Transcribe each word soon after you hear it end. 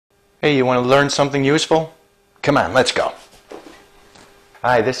Hey, you want to learn something useful? Come on, let's go.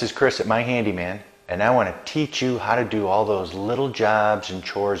 Hi, this is Chris at My Handyman, and I want to teach you how to do all those little jobs and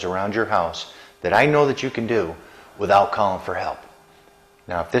chores around your house that I know that you can do without calling for help.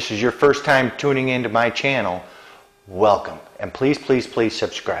 Now, if this is your first time tuning into my channel, welcome. And please, please, please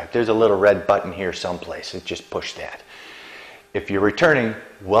subscribe. There's a little red button here someplace. Just push that. If you're returning,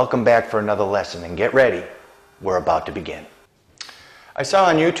 welcome back for another lesson, and get ready. We're about to begin. I saw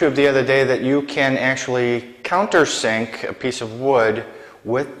on YouTube the other day that you can actually countersink a piece of wood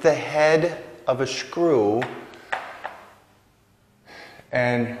with the head of a screw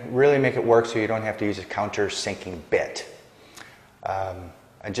and really make it work so you don't have to use a countersinking bit.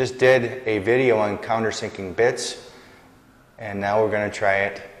 I just did a video on countersinking bits, and now we're going to try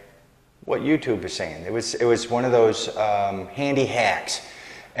it what YouTube is saying. It was one of those handy hacks,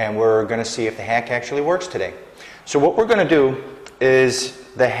 and we're going to see if the hack actually works today. So what we're going to do is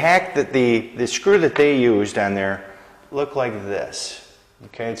the hack that the screw that they used on there looked like this.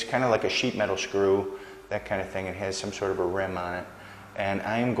 Okay, it's kind of like a sheet metal screw, that kind of thing. It has some sort of a rim on it, and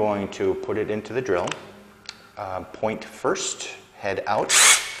I'm going to put it into the drill. Point first, head out,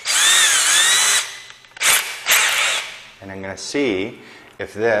 and I'm going to see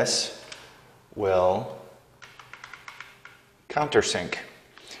if this will countersink.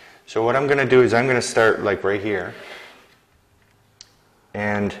 So what I'm going to do is I'm going to start like right here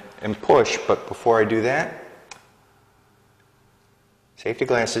and push, but before I do that, safety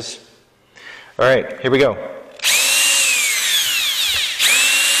glasses. All right, here we go.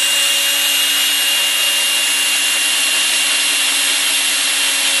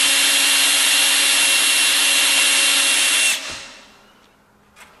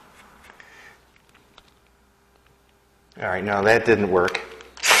 All right, now that didn't work.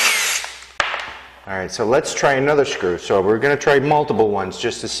 All right, so let's try another screw. So we're going to try multiple ones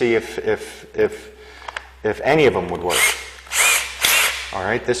just to see if any of them would work. All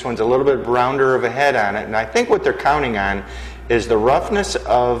right, this one's a little bit rounder of a head on it, and I think what they're counting on is the roughness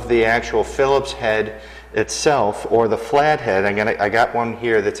of the actual Phillips head itself, or the flathead. I got one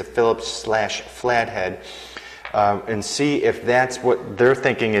here that's a Phillips/flathead, and see if that's what they're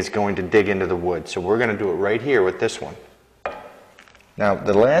thinking is going to dig into the wood. So we're going to do it right here with this one. Now,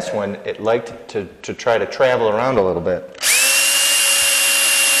 the last one, it liked to try to travel around a little bit.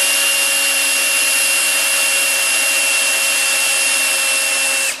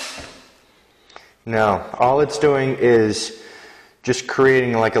 Now, all it's doing is just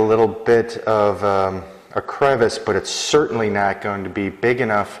creating like a little bit of a crevice, but it's certainly not going to be big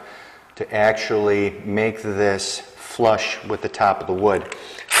enough to actually make this flush with the top of the wood.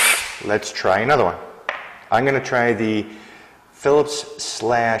 Let's try another one. I'm going to try the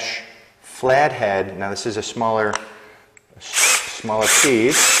Phillips/flathead. Now this is a smaller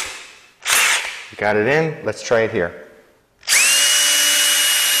piece. Got it in. Let's try it here.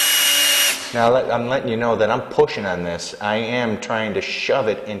 Now I'm letting you know that I'm pushing on this. I am trying to shove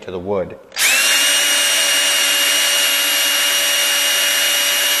it into the wood.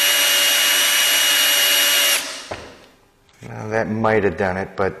 Now that might have done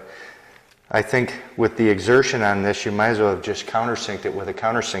it, but I think with the exertion on this, you might as well have just countersinked it with a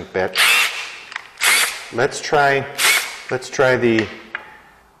countersink bit. Let's try the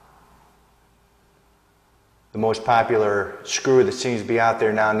most popular screw that seems to be out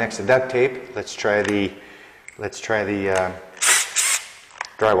there now next to duct tape. Let's try the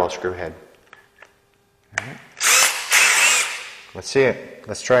drywall screw head. All right. Let's see it.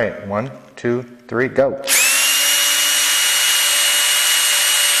 Let's try it. 1, 2, 3, go.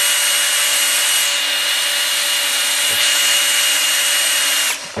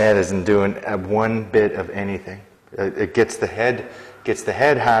 That isn't doing one bit of anything. It gets the head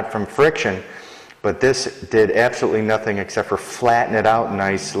hot from friction, but this did absolutely nothing except for flatten it out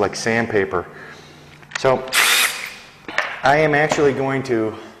nice like sandpaper. So I am actually going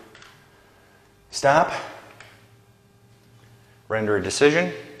to stop, render a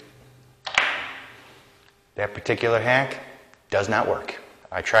decision. That particular hack does not work.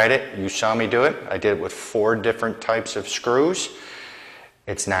 I tried it. You saw me do it. I did it with 4 different types of screws.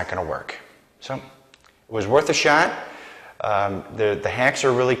 It's not going to work. So it was worth a shot. The hacks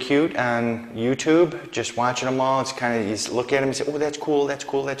are really cute on YouTube. Just watching them all, it's kind of, you look at them and say, oh, that's cool, that's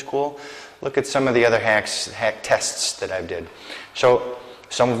cool, that's cool. Look at some of the other hack tests that I did. So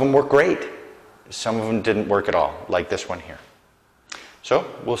some of them work great. Some of them didn't work at all, like this one here. So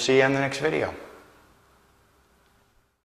we'll see you on the next video.